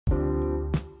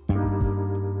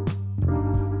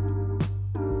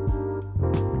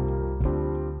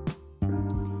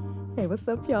what's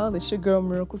up, y'all? It's your girl,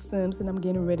 Miracle Sims, and I'm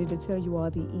getting ready to tell you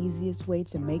all the easiest way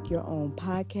to make your own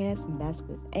podcast, and that's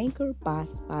with Anchor by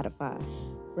Spotify.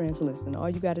 Friends, listen, all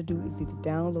you got to do is either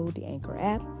download the Anchor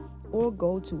app or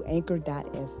go to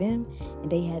anchor.fm, and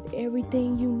they have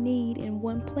everything you need in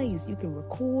one place. You can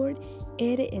record,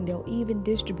 edit, and they'll even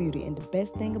distribute it. And the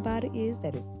best thing about it is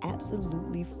that it's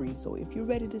absolutely free. So if you're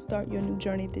ready to start your new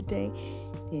journey today,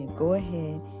 then go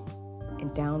ahead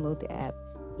and download the app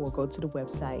or go to the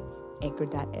website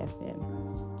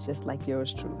anchor.fm, just like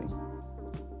yours truly.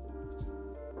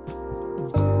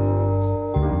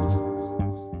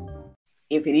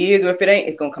 If it is or if it ain't,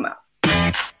 it's gonna come out.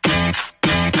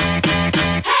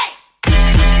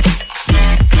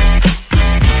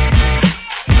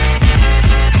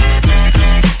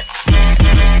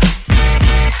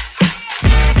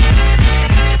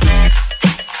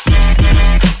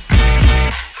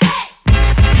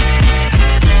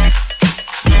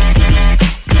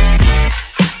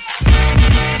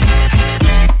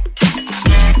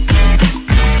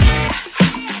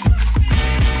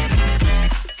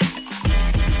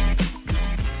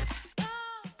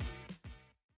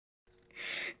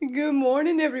 Good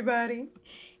morning, everybody.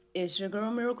 It's your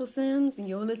girl, Miracle Sims, and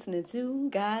you're listening to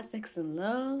God, Sex, and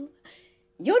Love,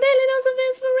 your daily dose of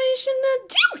inspiration,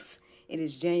 the juice. It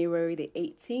is January the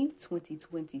 18th,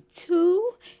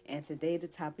 2022, and today the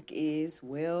topic is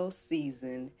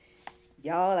well-seasoned.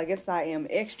 Y'all, I guess I am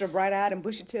extra bright-eyed and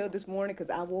bushy-tailed this morning because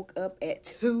I woke up at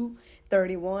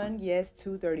 2:31. Yes,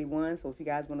 2:31. So if you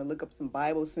guys want to look up some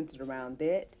Bible centered around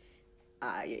that,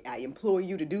 I implore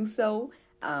you to do so.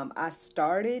 I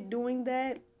started doing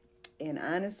that, and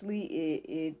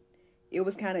honestly, it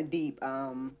was kind of deep.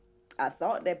 I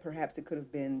thought that perhaps it could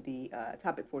have been the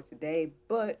topic for today,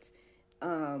 but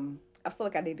I feel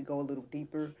like I need to go a little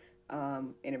deeper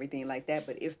and everything like that.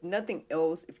 But if nothing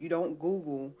else, if you don't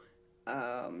Google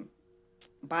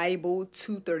Bible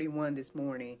 2:31 this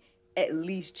morning, at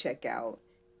least check out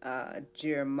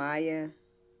Jeremiah.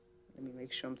 Let me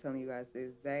make sure I'm telling you guys the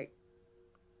exact.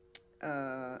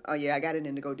 I got it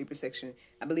in the Go Deeper section.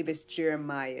 I believe it's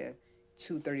Jeremiah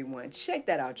 2:31. Check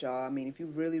that out, y'all. I mean, if you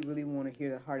really, really want to hear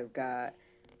the heart of God,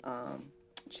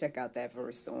 check out that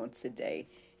verse on today.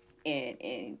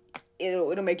 And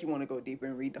it'll make you want to go deeper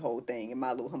and read the whole thing. In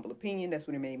my little humble opinion, that's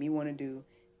what it made me want to do.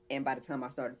 And by the time I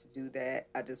started to do that,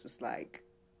 I just was like,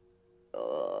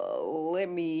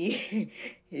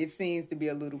 it seems to be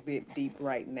a little bit deep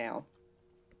right now.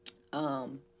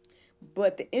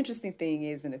 But the interesting thing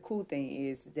is, and the cool thing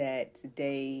is that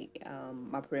today,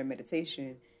 my prayer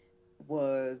meditation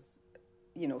was,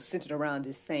 centered around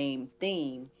the same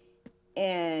theme.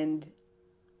 And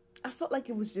I felt like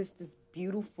it was just this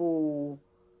beautiful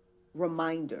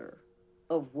reminder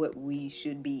of what we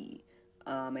should be,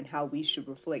 and how we should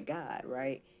reflect God,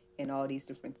 right? And all these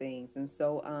different things. And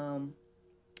so,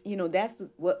 that's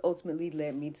what ultimately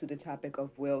led me to the topic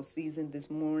of well-seasoned this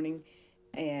morning.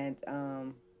 And,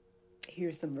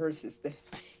 here's some verses that,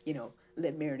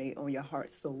 let marinate on your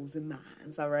hearts, souls, and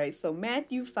minds. All right. So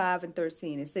Matthew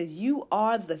 5:13, it says, "You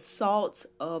are the salt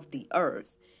of the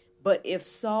earth, but if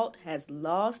salt has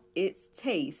lost its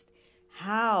taste,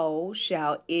 how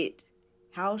shall its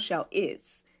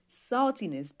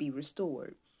saltiness be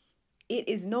restored? It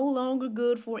is no longer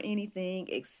good for anything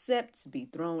except to be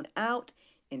thrown out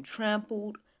and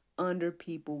trampled under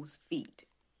people's feet."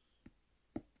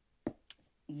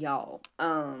 Y'all,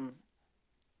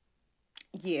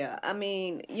 yeah, I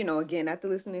mean, again, after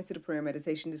listening to the prayer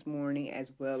meditation this morning,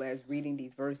 as well as reading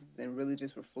these verses and really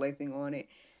just reflecting on it,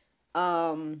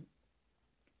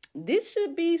 this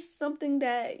should be something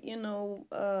that,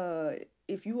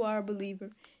 if you are a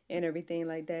believer and everything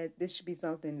like that, this should be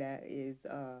something that is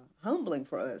humbling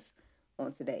for us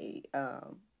on today.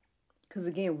 Because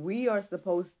again, we are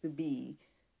supposed to be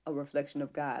a reflection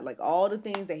of God. Like all the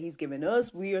things that He's given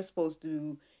us, we are supposed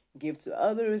to give to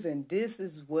others, and this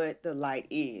is what the light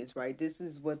is, right? This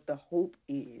is what the hope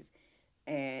is,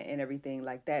 and everything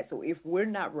like that. So if we're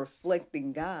not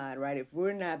reflecting God, right, if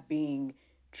we're not being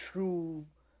true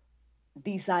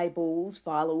disciples,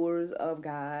 followers of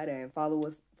God, and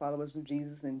followers of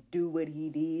Jesus, and do what He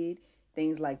did,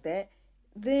 things like that,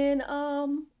 then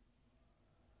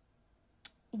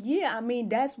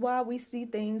that's why we see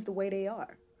things the way they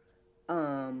are.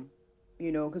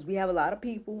 Because we have a lot of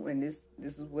people, and this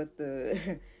is what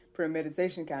the prayer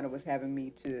meditation kind of was having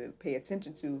me to pay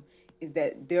attention to, is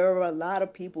that there are a lot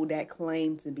of people that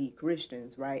claim to be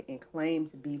Christians, right, and claim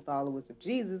to be followers of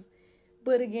Jesus,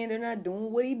 but again, they're not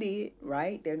doing what He did,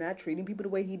 right? They're not treating people the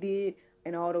way He did,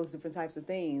 and all those different types of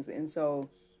things. And so,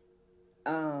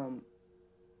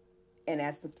 And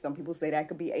as some people say, that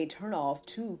could be a turnoff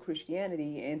to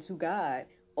Christianity and to God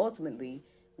ultimately,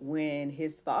 when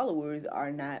his followers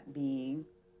are not being,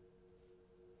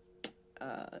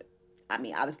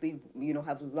 obviously,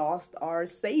 have lost our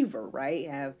savor, right?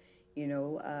 Have,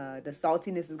 the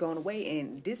saltiness has gone away.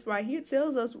 And this right here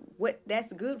tells us what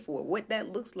that's good for, what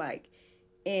that looks like.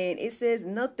 And it says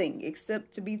nothing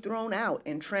except to be thrown out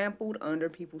and trampled under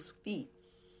people's feet.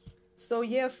 So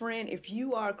yeah, friend, if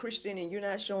you are a Christian and you're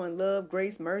not showing love,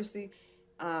 grace, mercy,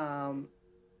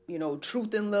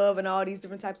 truth and love and all these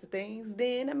different types of things,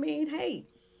 then hey,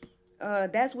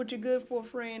 that's what you're good for,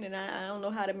 friend. And I don't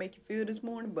know how to make you feel this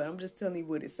morning, but I'm just telling you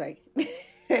what it say.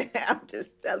 I'm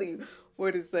just telling you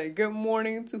what it say. Good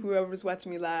morning to whoever's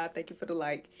watching me live. Thank you for the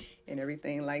like and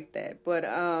everything like that. But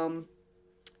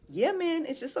yeah, man,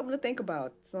 it's just something to think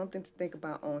about. Something to think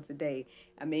about on today.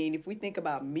 If we think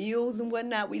about meals and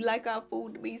whatnot, we like our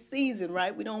food to be seasoned,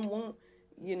 right? We don't want,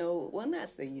 not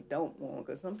say you don't want,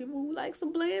 because some people like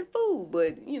some bland food.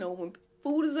 But, when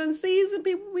food is unseasoned,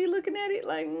 people be looking at it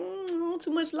like, I don't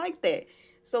too much like that.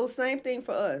 So same thing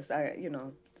for us.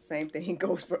 Same thing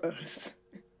goes for us.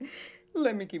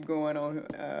 Let me keep going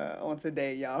on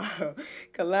today, y'all.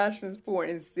 Colossians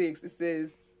 4:6, it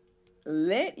says,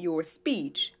 let your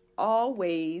speech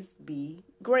always be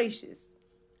gracious,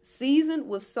 seasoned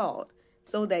with salt,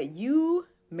 so that you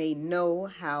may know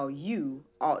how you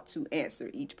ought to answer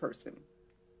each person.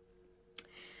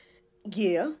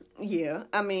 Yeah.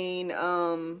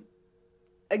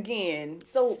 Again,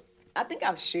 so I think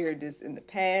I've shared this in the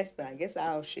past, but I guess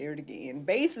I'll share it again.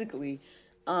 Basically,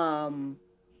 I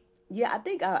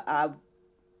think I've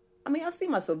seen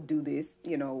myself do this,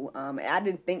 I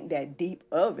didn't think that deep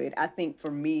of it. I think for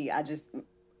me,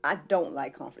 I don't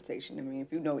like confrontation.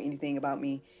 If you know anything about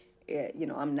me,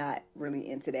 I'm not really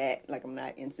into that. Like, I'm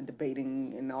not into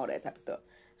debating and all that type of stuff.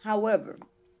 However,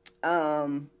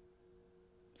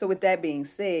 so with that being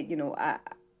said,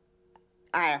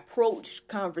 I approach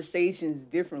conversations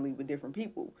differently with different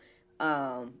people.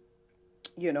 I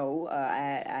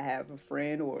have a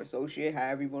friend or associate,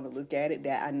 however you want to look at it,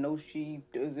 that I know she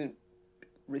doesn't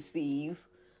receive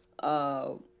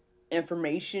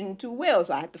information too well.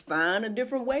 So I have to find a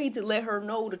different way to let her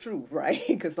know the truth, right?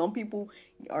 Because some people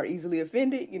are easily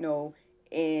offended,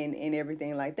 and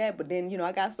everything like that. But then,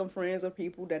 I got some friends or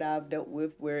people that I've dealt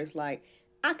with where it's like,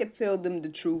 I could tell them the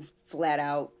truth flat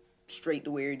out, straight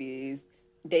to where it is.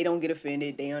 They don't get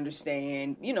offended. They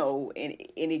understand, and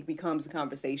it becomes a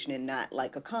conversation and not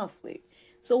like a conflict.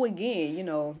 So again,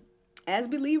 as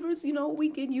believers, we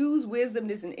can use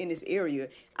wisdom in this area.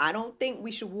 I don't think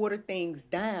we should water things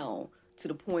down to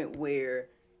the point where,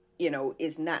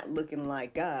 it's not looking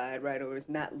like God, right? Or it's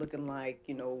not looking like,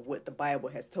 what the Bible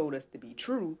has told us to be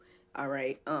true. All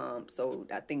right. So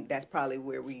I think that's probably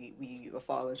where we are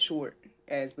falling short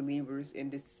as believers in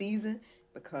this season,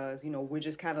 because, we're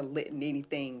just kind of letting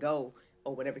anything go,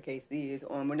 or whatever the case is,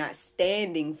 or we're not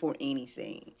standing for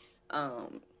anything,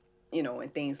 and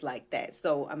things like that.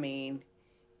 So,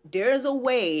 there's a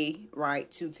way,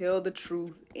 right, to tell the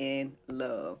truth in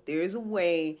love. There's a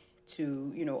way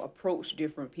to, approach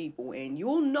different people, and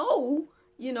you'll know,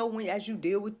 when as you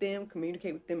deal with them,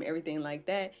 communicate with them, everything like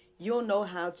that, you'll know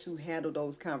how to handle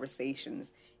those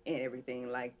conversations and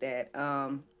everything like that.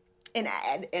 And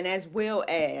as well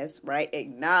as, right,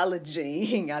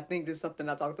 acknowledging, I think this is something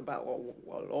I talked about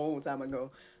a long time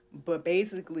ago, but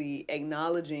basically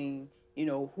acknowledging,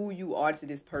 who you are to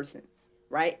this person,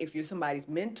 right? If you're somebody's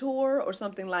mentor or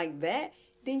something like that,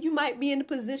 then you might be in a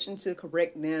position to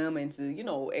correct them and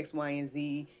to, X, Y, and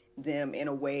Z them in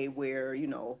a way where,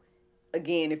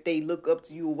 again, if they look up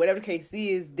to you or whatever the case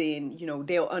is, then,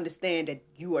 they'll understand that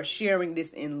you are sharing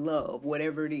this in love,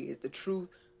 whatever it is, the truth,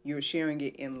 you're sharing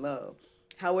it in love.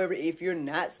 However, if you're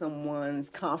not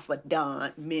someone's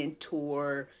confidant,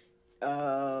 mentor,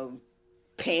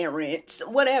 parent,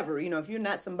 whatever, if you're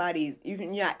not you're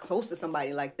not close to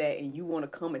somebody like that, and you want to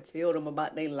come and tell them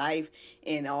about their life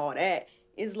and all that,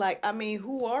 it's like,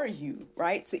 who are you,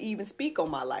 right, to even speak on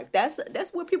my life? That's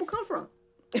where people come from.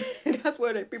 That's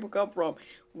where people come from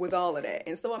with all of that.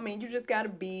 And so, you just got to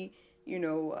be,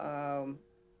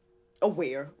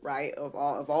 aware, right,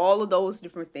 of all of those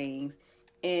different things,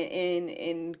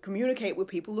 and communicate with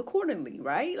people accordingly,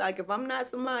 right? Like, if I'm not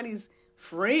somebody's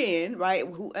friend, right,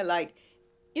 who, like,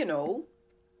 again,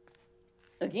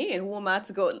 who am I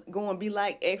to go and be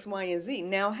like X, Y, and Z?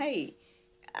 Now, hey,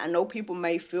 I know people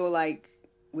may feel like,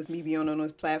 with me being on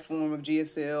this platform of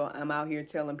GSL, I'm out here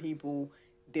telling people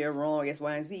they're wrong, X,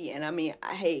 Y, and Z. And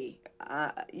hey,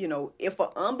 if an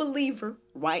unbeliever,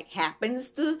 right, happens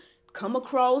to come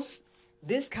across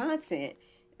this content,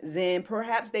 then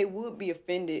perhaps they would be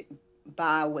offended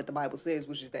by what the Bible says,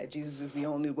 which is that Jesus is the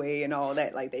only way and all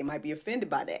that. Like, they might be offended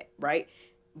by that, right?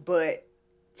 But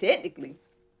technically,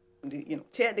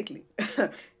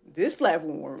 this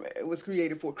platform was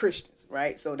created for Christians,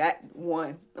 right? So that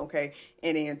one, okay.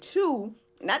 And then two,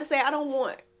 not to say I don't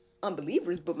want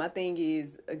unbelievers, but my thing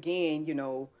is, again,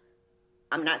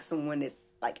 I'm not someone that's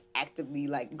like actively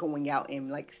like going out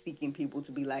and like seeking people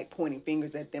to be like pointing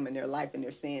fingers at them in their life and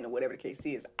their sin or whatever the case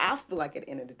is. I feel like at the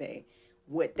end of the day,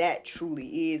 what that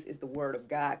truly is the word of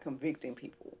God convicting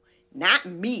people, not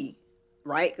me,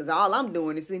 right? Because all I'm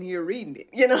doing is sitting here reading it.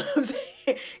 You know what I'm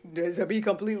saying? To be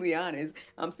completely honest,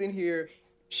 I'm sitting here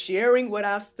sharing what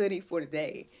I've studied for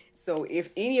today. So if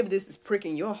any of this is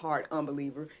pricking your heart,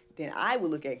 unbeliever, then I would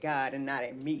look at God and not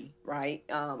at me, right?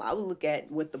 I would look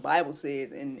at what the Bible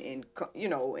says and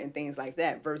things like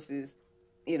that versus,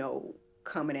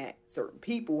 coming at certain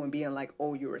people and being like,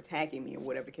 oh, you're attacking me or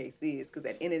whatever the case is. Because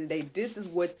at the end of the day, this is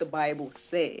what the Bible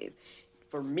says.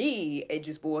 For me, it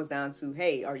just boils down to,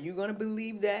 hey, are you going to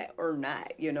believe that or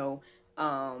not?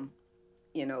 I'm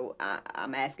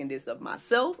asking this of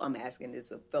myself. I'm asking this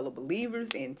of fellow believers,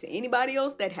 and to anybody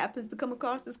else that happens to come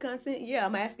across this content. Yeah,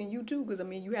 I'm asking you too, because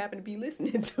you happen to be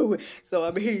listening to it. So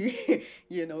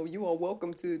you are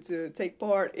welcome to take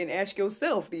part and ask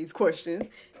yourself these questions.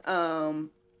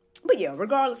 But yeah,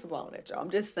 regardless of all that, y'all,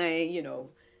 I'm just saying,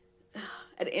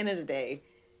 at the end of the day,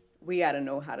 we got to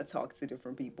know how to talk to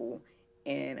different people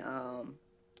and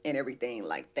everything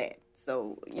like that.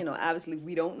 So, obviously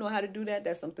we don't know how to do that.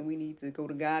 That's something we need to go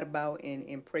to God about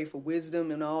and pray for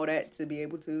wisdom and all that to be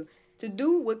able to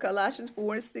do what Colossians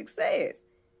 4:6 says.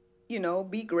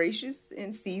 Be gracious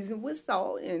and seasoned with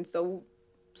salt. And so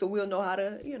we'll know how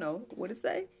to, what it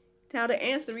say? How to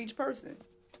answer each person.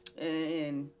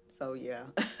 And so, yeah,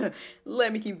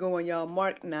 let me keep going, y'all.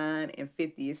 Mark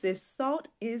 9:50. It says, salt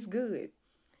is good.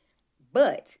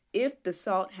 But if the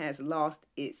salt has lost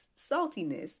its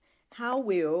saltiness, how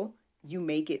will you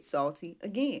make it salty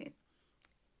again?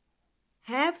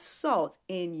 Have salt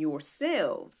in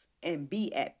yourselves and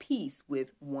be at peace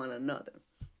with one another.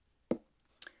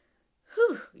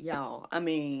 Whew, y'all.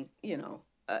 Again,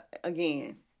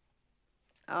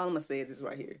 all I'm going to say is this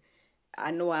right here.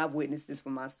 I know I've witnessed this for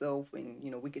myself, and,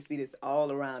 we can see this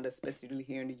all around us, especially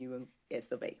here in the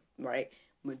US of A, right?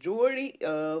 Majority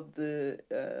of the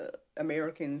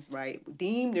Americans, right,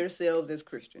 deem themselves as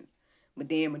Christians. But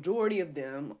then majority of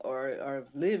them are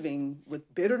living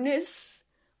with bitterness,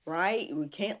 right? We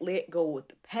can't let go of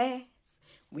the past.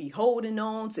 We holding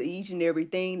on to each and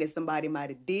everything that somebody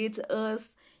might have did to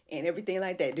us and everything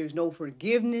like that. There's no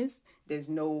forgiveness. There's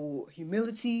no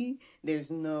humility.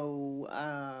 There's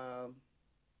no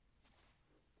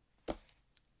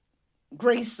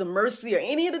grace or mercy or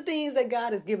any of the things that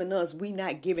God has given us. We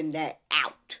not giving that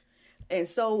out. And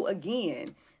so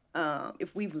again,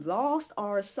 if we've lost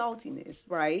our saltiness,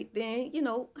 right, then,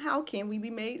 how can we be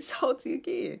made salty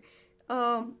again?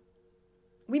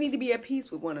 We need to be at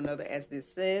peace with one another, as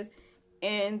this says.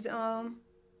 And I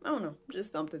don't know,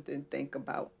 just something to think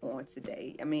about on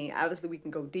today. Obviously we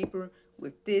can go deeper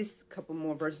with this, couple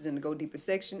more verses in the Go Deeper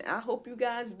section. I hope you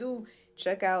guys do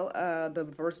check out the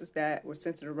verses that were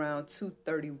centered around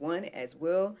 2:31 as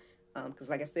well. Because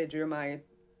like I said, Jeremiah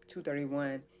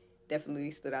 2:31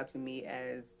 definitely stood out to me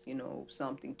as,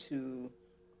 something to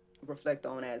reflect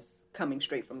on as coming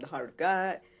straight from the heart of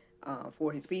God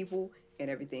for his people and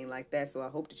everything like that. So I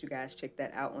hope that you guys check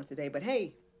that out on today. But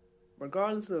hey,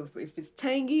 regardless of if it's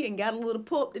tangy and got a little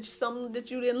pulp, that's something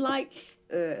that you didn't like,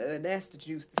 that's the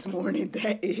juice this morning.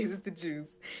 That is the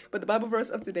juice. But the Bible verse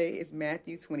of today is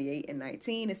Matthew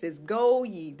 28:19. It says, go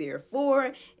ye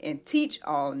therefore and teach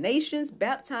all nations,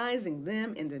 baptizing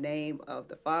them in the name of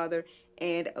the Father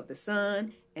and of the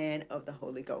Son and of the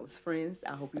Holy Ghost. Friends,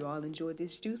 I hope you all enjoyed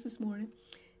this juice this morning.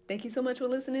 Thank you so much for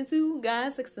listening to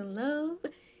God, Sex, and Love,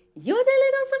 your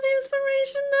daily dose of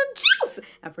inspirational juice.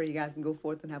 I pray you guys can go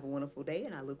forth and have a wonderful day,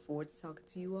 and I look forward to talking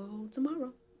to you all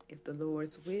tomorrow, if the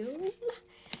Lord's will.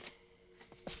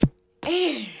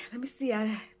 And let me see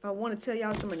if I want to tell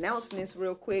y'all some announcements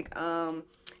real quick.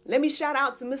 Let me shout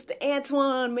out to Mr.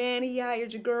 Antoine, man. He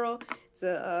hired your girl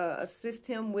to assist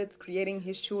him with creating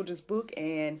his children's book,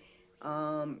 and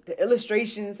the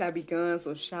illustrations have begun,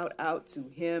 so shout out to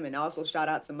him, and also shout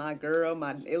out to my girl,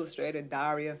 my illustrator,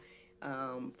 Daria,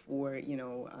 for,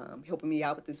 helping me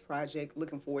out with this project.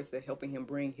 Looking forward to helping him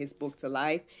bring his book to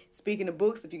life. Speaking of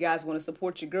books, if you guys want to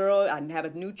support your girl, I have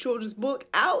a new children's book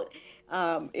out.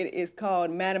 It is called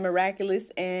Madam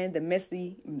Miraculous and the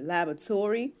Messy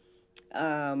Laboratory.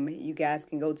 You guys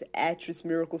can go to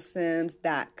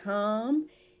actressmiraclesims.com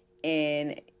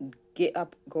and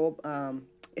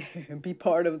be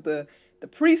part of the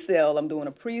pre-sale. I'm doing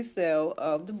a pre-sale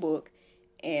of the book.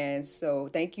 And so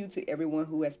thank you to everyone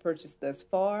who has purchased thus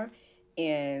far.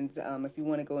 And if you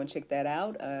want to go and check that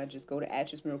out, just go to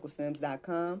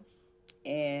actressmiraclesims.com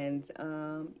and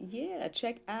yeah,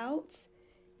 check out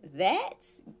that.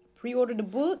 Pre-order the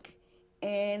book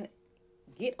and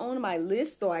get on my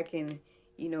list so I can,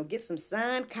 get some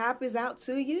signed copies out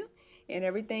to you and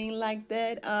everything like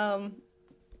that.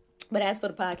 But as for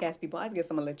the podcast, people, I guess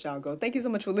I'm going to let y'all go. Thank you so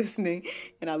much for listening,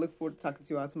 and I look forward to talking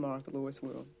to you all tomorrow if the Lord's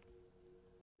will.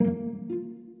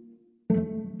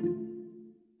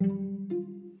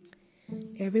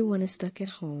 Everyone is stuck at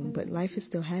home, but life is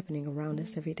still happening around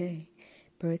us every day.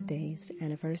 Birthdays,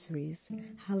 anniversaries,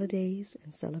 holidays,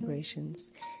 and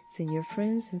celebrations. Send your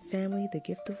friends and family the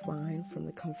gift of wine from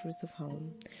the comforts of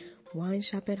home. Wine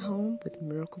shop at home with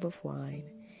Miracle of Wine.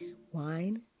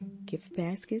 Wine, gift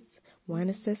baskets, wine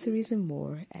accessories, and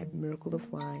more at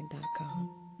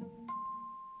miracleofwine.com.